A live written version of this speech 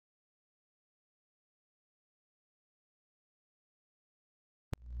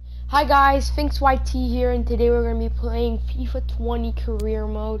Hi guys, Finks YT here, and today we're going to be playing FIFA 20 career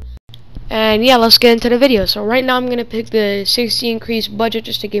mode. And yeah, let's get into the video. So right now I'm going to pick the 60 increased budget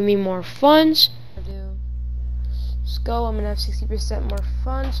just to give me more funds. Let's go. I'm going to have 60% more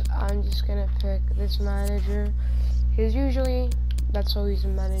funds. I'm just going to pick this manager, because usually that's always a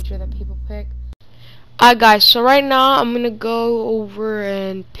manager that people pick. Alright guys, so right now I'm going to go over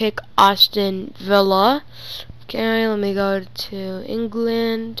and pick Aston Villa. Okay, let me go to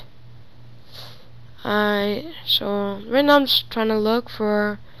England. So right now I'm just trying to look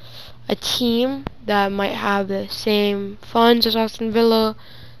for a team that might have the same funds as Aston Villa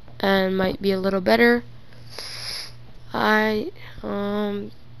and might be a little better. Yeah,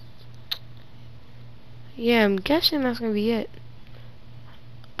 I'm guessing that's gonna be it.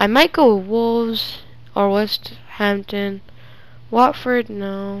 I might go with Wolves or West Hampton. Watford,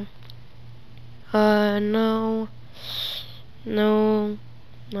 no.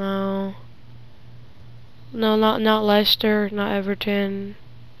 No, not Leicester, not Everton.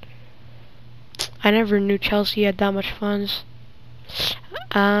 I never knew Chelsea had that much funds.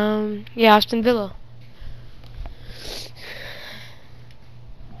 Yeah, Aston Villa.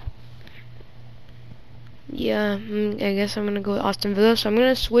 Yeah, I guess I'm gonna go with Aston Villa. So I'm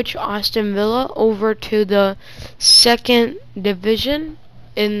gonna switch Aston Villa over to the second division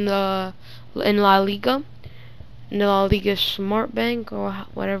in La Liga. In the La Liga Smart Bank, or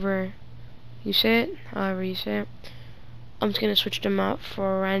whatever you say it, however you say it. I'm just gonna switch them out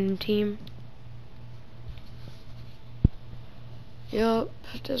for a random team. Yup,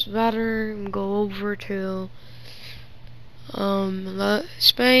 doesn't matter. Go over to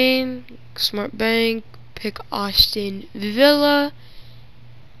Spain, Smart Bank, pick Aston Villa.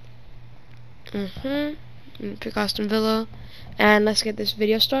 Pick Aston Villa, and let's get this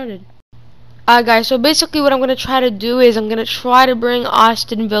video started. Alright guys, so basically what I'm going to try to do is I'm going to try to bring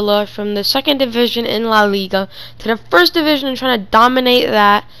Aston Villa from the second division in La Liga to the first division and try to dominate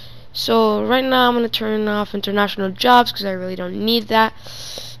that. So right now I'm going to turn off international jobs because I really don't need that.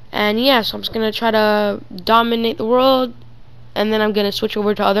 And yeah, so I'm just going to try to dominate the world, and then I'm going to switch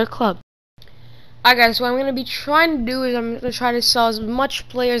over to other clubs. Alright guys, so what I'm going to be trying to do is I'm going to try to sell as much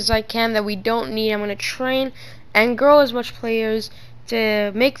players as I can that we don't need. I'm going to train and grow as much players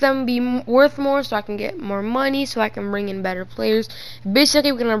to make them be worth more so I can get more money, so I can bring in better players.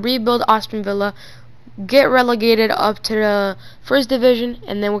 Basically, we're going to rebuild Aston Villa, get relegated up to the first division,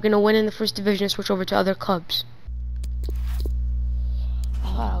 and then we're going to win in the first division and switch over to other clubs.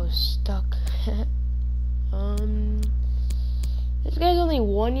 I thought I was stuck. This guy's only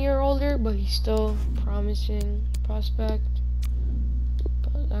 1 year older, but he's still promising prospect.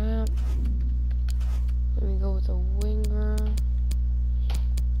 But let me go with a winger.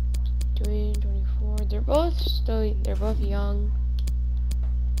 24. They're both young.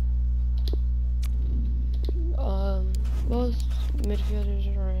 Both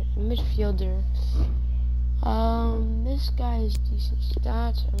midfielders, right? Midfielder. This guy has decent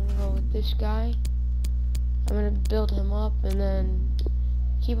stats. I'm gonna go with this guy. I'm gonna build him up and then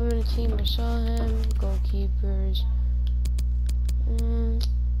keep him in a team or sell him. Goalkeepers. I'm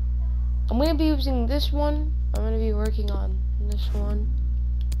gonna be using this one. I'm gonna be working on this one.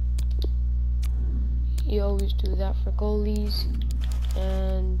 You always do that for goalies.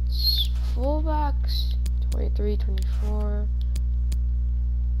 And fullbacks, 23, 24.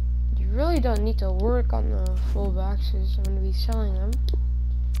 You really don't need to work on the fullbacks because I'm gonna be selling them.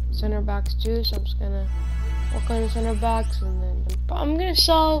 Center backs too, so I'm just gonna work on the center backs, and then I'm gonna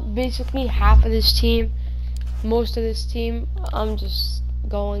sell basically half of this team. Most of this team, I'm just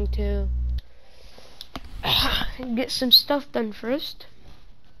going to get some stuff done first.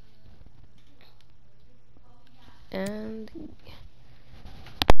 And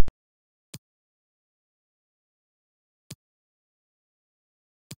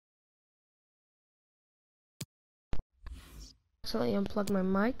accidentally unplug my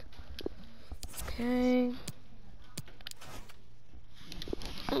mic. Okay.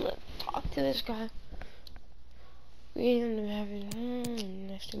 I'm gonna talk to this guy.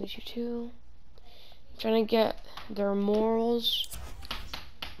 Nice to meet you too. I'm trying to get their morals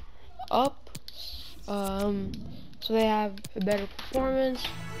up. So they have a better performance.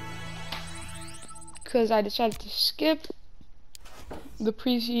 Because I decided to skip the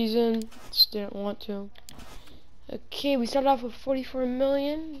preseason. Just didn't want to. Okay, we started off with 44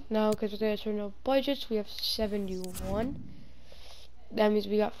 million. Now, because there's no budgets, we have 71. That means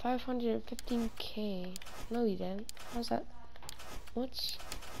we got 515k. No, we didn't. How's that? What's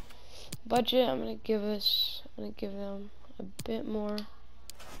budget? I'm gonna give them a bit more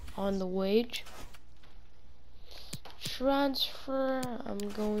on the wage. transfer. I'm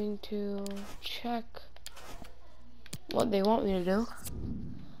going to check what they want me to do.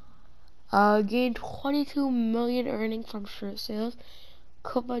 Gained 22 million earning from shirt sales.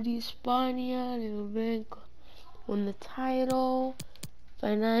 Copa de España, Little Bank won the title.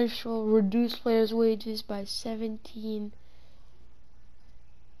 Financial, reduced players' wages by 17.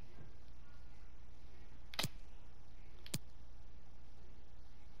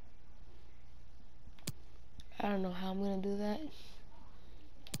 I don't know how I'm gonna do that.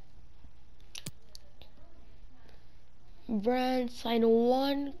 Brand signed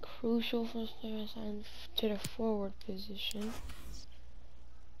 1 crucial first player assigned to the forward position.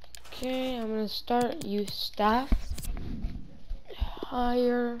 Okay, I'm gonna start use staff.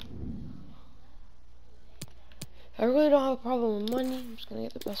 Hire. I really don't have a problem with money. I'm just gonna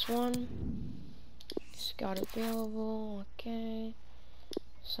get the best one. Scout available. Okay.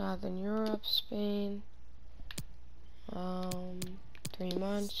 Southern Europe, Spain. 3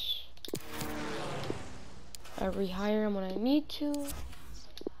 months. I rehire him when I need to.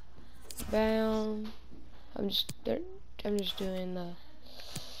 Bam. I'm just doing the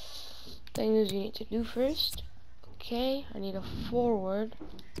things you need to do first. Okay, I need a forward.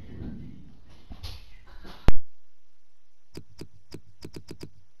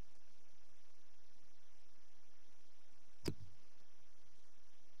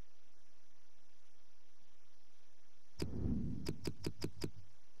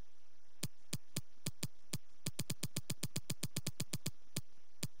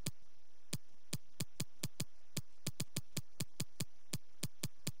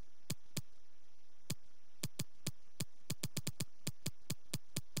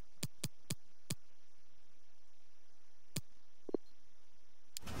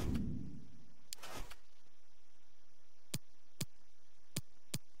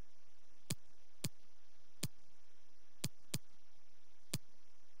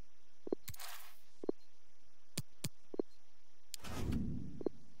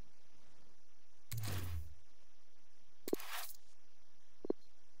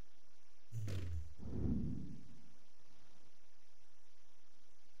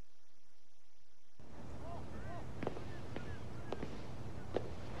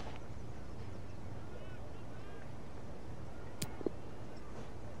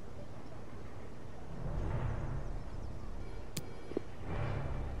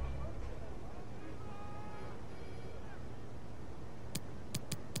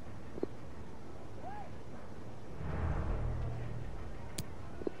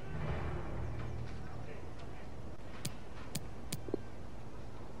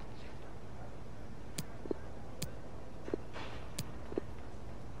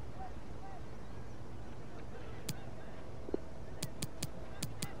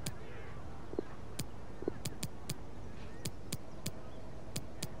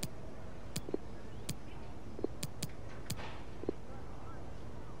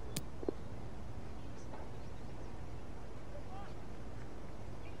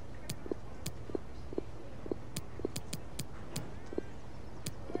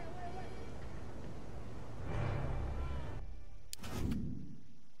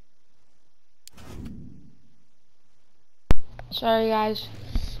 Sorry guys,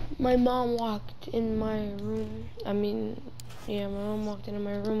 my mom walked in my room. My mom walked into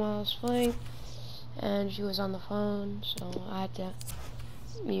my room while I was playing, and she was on the phone, so I had to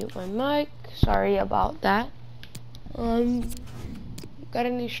mute my mic. Sorry about that. Got a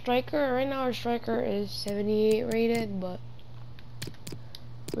new striker. Right now our striker is 78 rated, but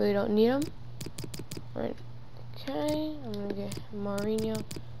really don't need him. Right. Okay, I'm gonna get Mourinho.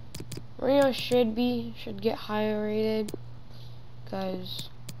 Mourinho should get higher rated, because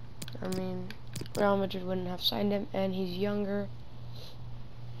Real Madrid wouldn't have signed him, and he's younger.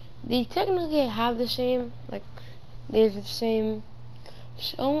 They technically have the same, they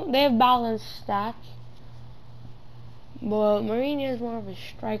have balanced stats, but Mourinho is more of a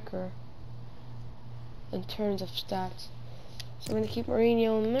striker in terms of stats. So I'm gonna keep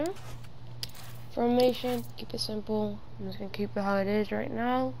Mourinho in there. Formation, keep it simple. I'm just gonna keep it how it is right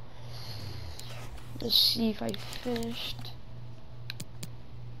now. Let's see if I finished.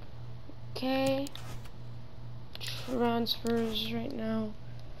 Okay. Transfers right now.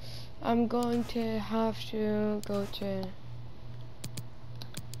 I'm going to have to go to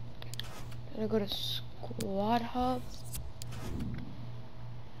Squad Hub.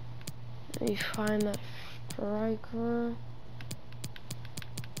 Let me find that striker.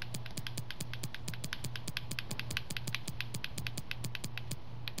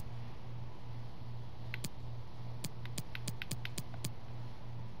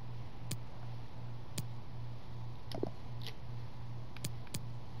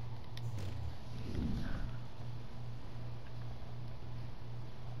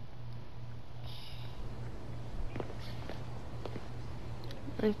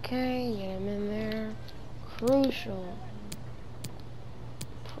 Okay, get him in there. Crucial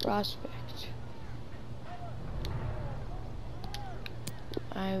prospect.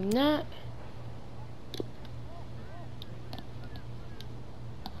 I'm not.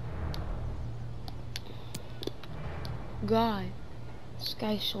 God, this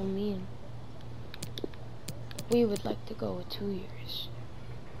guy's so mean. We would like to go with 2 years.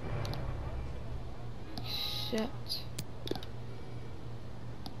 Except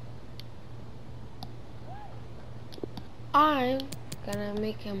I'm gonna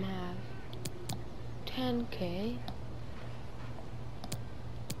make him have 10K,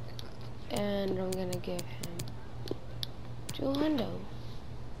 and I'm gonna give him 200.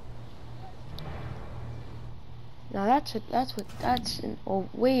 Now that's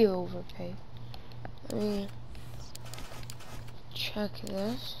way overpay. Let me check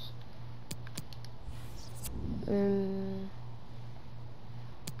this.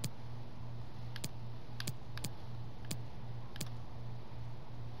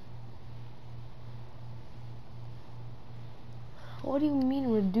 What do you mean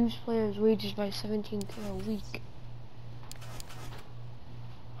reduce players' wages by 17K a week?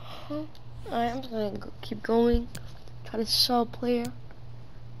 Huh? I'm just gonna keep going, try to sell a player.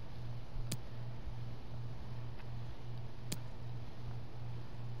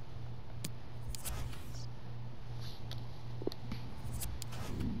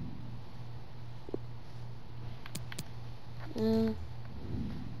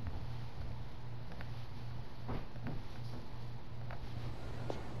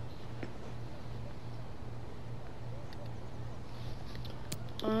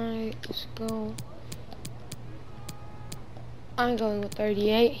 Alright, let's go. I'm going with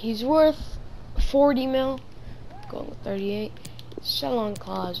 38. He's worth 40 mil. Going with 38. Sell on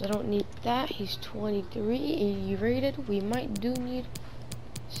clause. I don't need that. He's 23. 80 rated. We might do need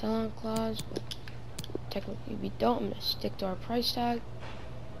sell on clause, but technically we don't. I'm gonna stick to our price tag.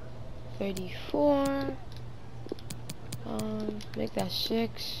 34. Make that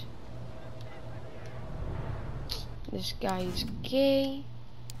 6. This guy is gay.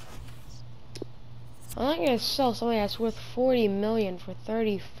 I'm not gonna sell somebody that's worth 40 million for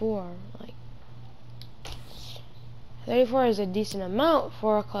 34. Like, 34 is a decent amount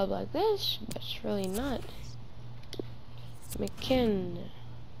for a club like this, but it's really not. McKinn.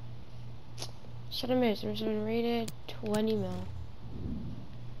 7 minutes, 7 rated, 20 mil.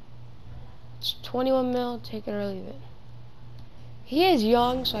 It's 21 mil, take it or leave it. He is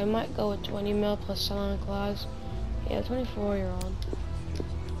young, so I might go with 20 mil plus sell-on clause. Yeah, 24-year-old.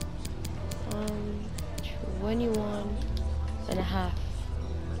 21 and a half.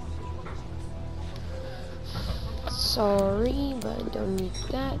 Sorry, but don't need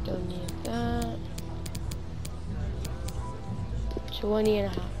that, don't need that. 20 and a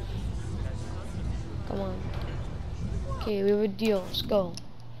half. Come on. Okay, we have a deal, let's go.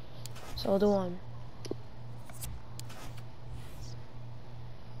 Sold one.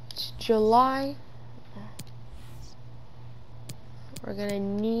 It's July. We're gonna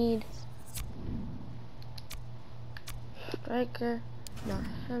need striker, not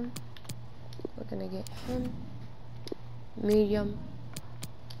him. We're gonna get him. Medium.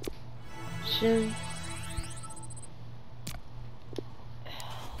 Soon.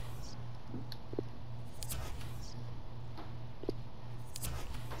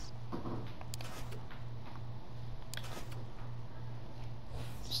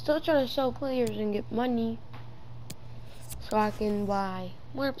 Still trying to sell players and get money so I can buy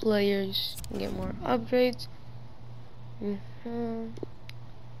more players and get more upgrades.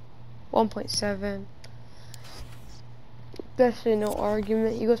 1.7. Definitely no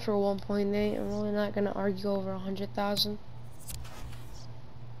argument. He goes for 1.8. I'm really not gonna argue over 100,000.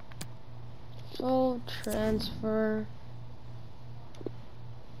 So transfer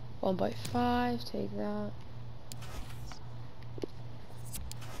 1.5. Take that.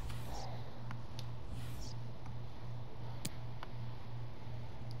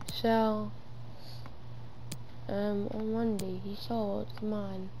 Sell. On Monday he sold. Come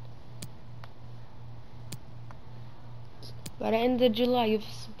on. By the end of July, you have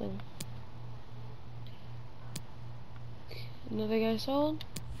something. Another guy sold.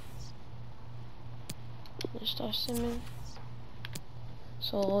 Mr. Simmons.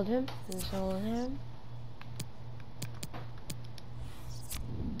 Sold him. And sold him.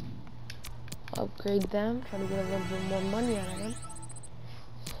 Upgrade them. Try to get a little bit more money out of them.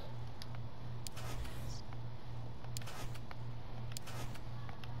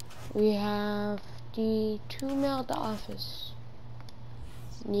 We have the 2 mil at the office.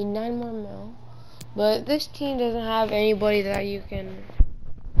 Need 9 more mil. But this team doesn't have anybody that you can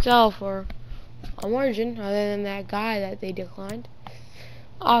sell for a margin other than that guy that they declined.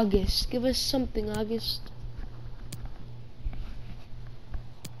 August, give us something, August.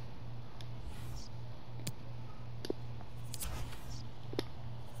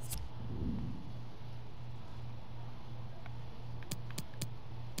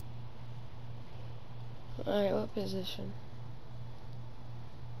 Alright, what position?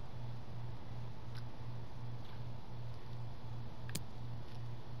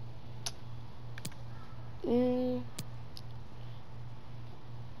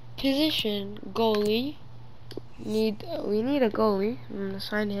 Position, goalie. We need a goalie. I'm gonna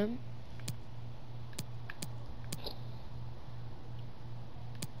sign him.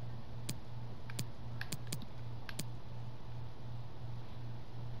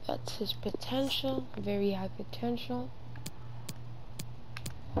 That's his potential, very high potential.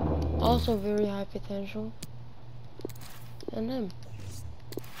 Also very high potential. And him.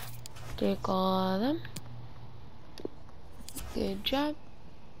 Take all of them. Good job.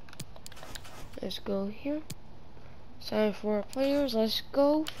 Let's go here. Sign for players. Let's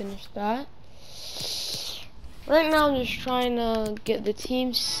go. Finish that. Right now I'm just trying to get the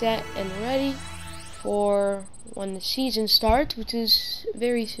team set and ready for when the season starts, which is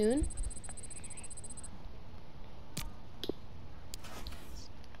very soon.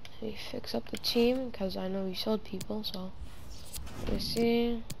 We fix up the team because I know we sold people, so let's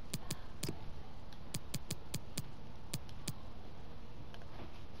see.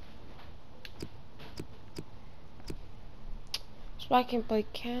 So I can play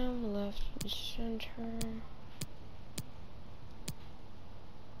cam, left, center.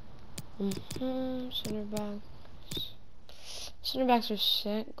 Center backs. Center backs are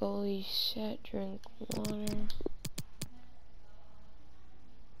set. Goalie set. Drink water.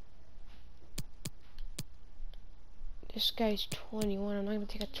 This guy's 21. I'm not gonna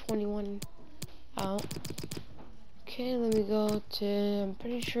take a 21 out. Okay, let me go to. I'm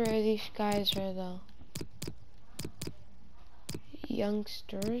pretty sure these guys are the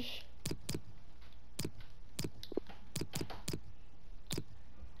youngsters.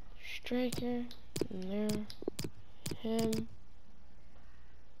 Striker, and there, him,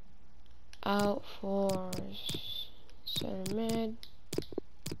 out for center mid.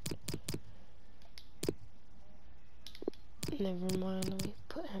 Never mind, let me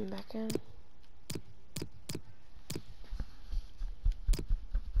put him back in.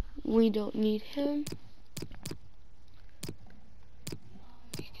 We don't need him.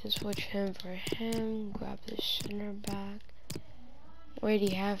 You can switch him for him, grab the center back.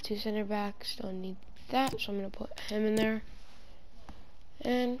 Already have two center backs, don't need that, so I'm gonna put him in there.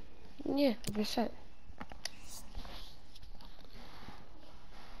 And yeah, we're set.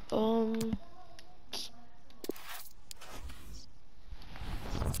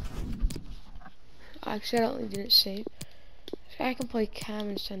 I accidentally didn't save. This guy can play cam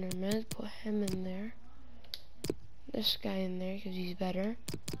and center mid, put him in there. This guy in there because he's better.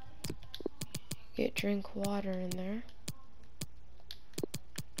 Get drink water in there.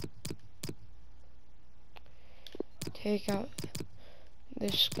 Take out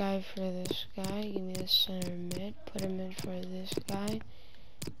this guy for this guy. Give me the center mid. Put him in for this guy.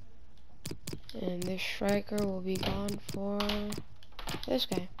 And this striker will be gone for this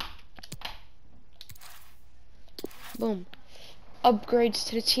guy. Boom. Upgrades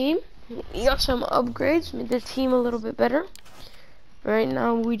to the team. We got some upgrades. Made the team a little bit better. Right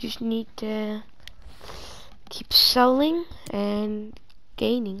now we just need to keep selling and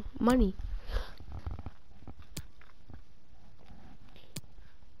gaining money.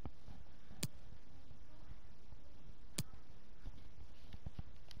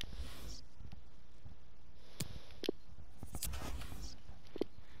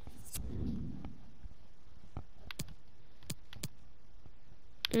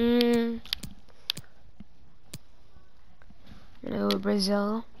 Hello,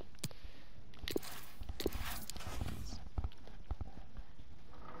 Brazil.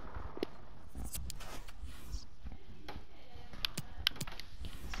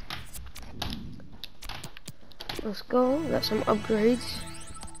 Let's go. Got some upgrades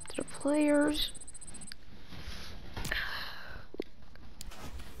to the players.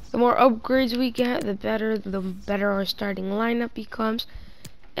 The more upgrades we get, the better our starting lineup becomes,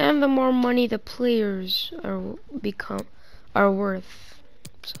 and the more money the players are worth.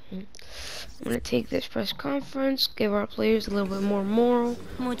 So, I'm gonna take this press conference, give our players a little bit more moral,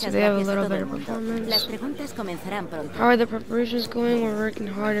 so they have a little better performance. How are the preparations going? We're working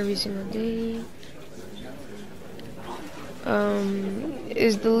hard every single day.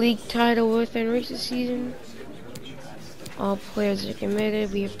 Is the league title worth and race this season? All players are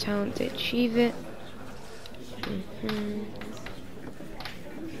committed. We have talent to achieve it.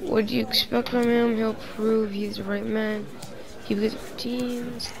 What do you expect from him? He'll prove he's the right man. He plays for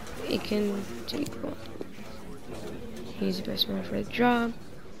teams. He can take one. He's the best man for the job.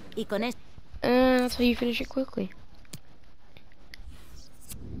 And that's how you finish it quickly.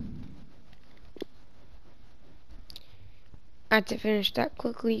 I had to finish that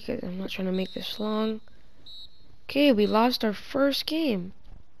quickly because I'm not trying to make this long. Okay, we lost our first game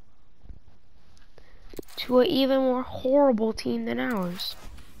to an even more horrible team than ours.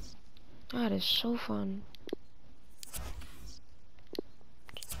 That is so fun.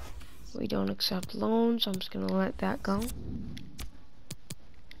 We don't accept loans, so I'm just gonna let that go.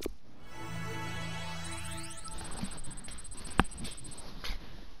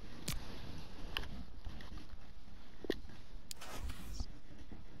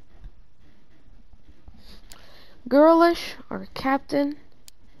 Girlish, our captain.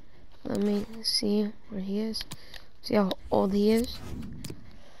 Let me see where he is. See how old he is.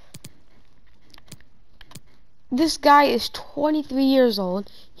 This guy is 23 years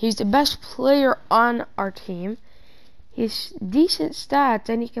old. He's the best player on our team. He's decent stats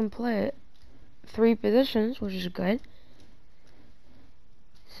and he can play 3 positions, which is good.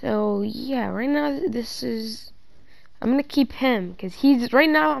 So yeah, right now I'm gonna keep him because he's right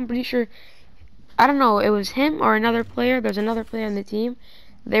now. I'm pretty sure. I don't know. It was him or another player. There's another player on the team.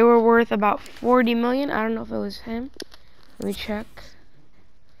 They were worth about 40 million. I don't know if it was him. Let me check.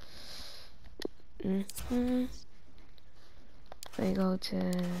 They go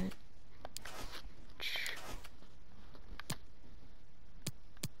to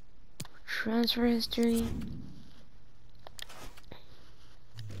transfer history.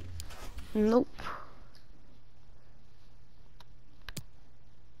 Nope.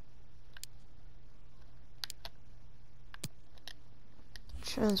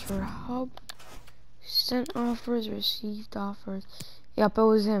 Transfer hub. Sent offers, received offers. Yep, it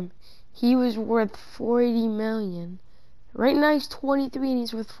was him. He was worth 40 million. Right now he's 23 and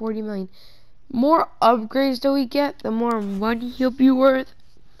he's worth 40 million. More upgrades that we get, the more money he'll be worth,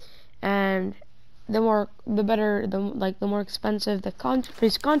 and the more expensive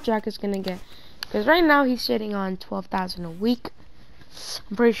his contract is gonna get. Because right now he's sitting on 12,000 a week.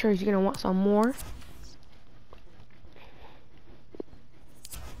 I'm pretty sure he's gonna want some more.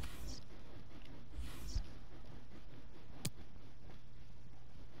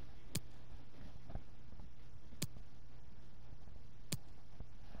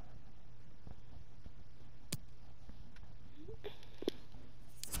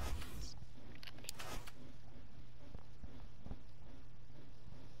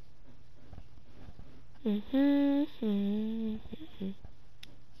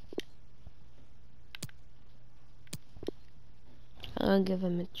 I'll give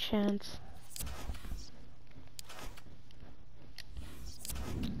him a chance.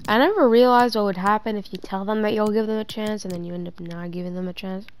 I never realized what would happen if you tell them that you'll give them a chance and then you end up not giving them a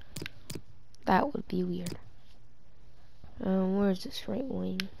chance. That would be weird. Where's this right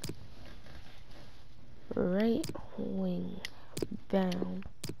wing? Right wing down.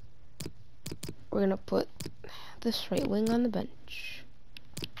 We're gonna put this right wing on the bench.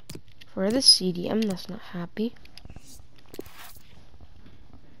 For the CDM that's not happy.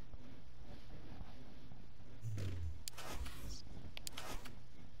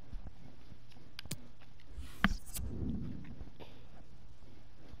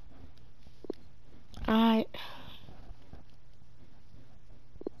 Alright.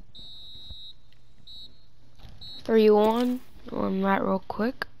 Three on that real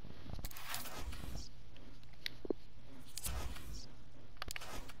quick.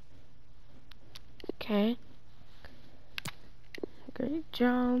 Okay. Great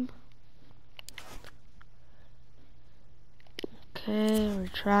job. Okay,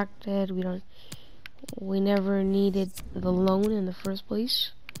 retracted. We never needed the loan in the first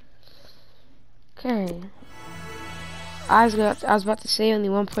place. Okay. I was about to say only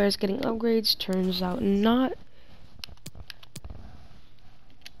one player is getting upgrades. Turns out not.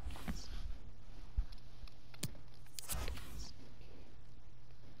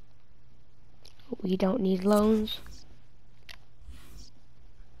 We don't need loans.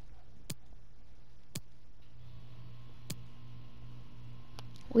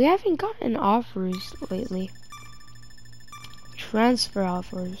 We haven't gotten offers lately. Transfer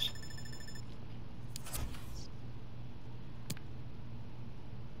offers.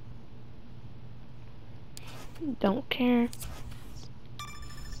 Don't care.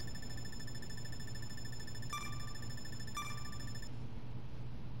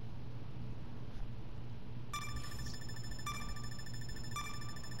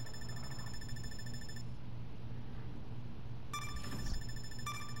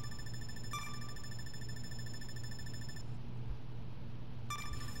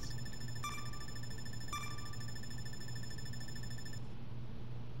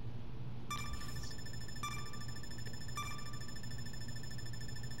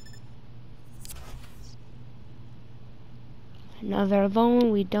 Another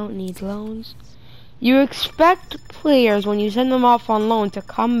loan. We don't need loans. You expect players, when you send them off on loan, to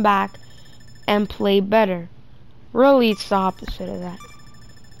come back and play better. Really, it's the opposite of that.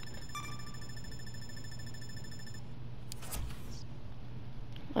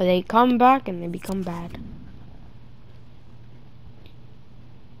 They come back and they become bad.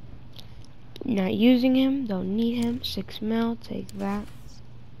 Not using him, don't need him. 6 mil, take that.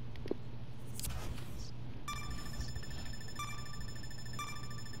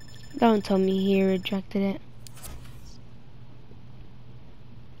 Don't tell me he rejected it.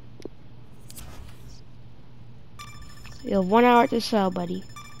 You have 1 hour to sell, buddy.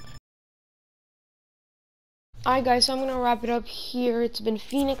 Alright guys, so I'm going to wrap it up here. It's been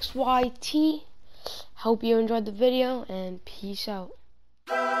Phoenix YT. Hope you enjoyed the video, and peace out.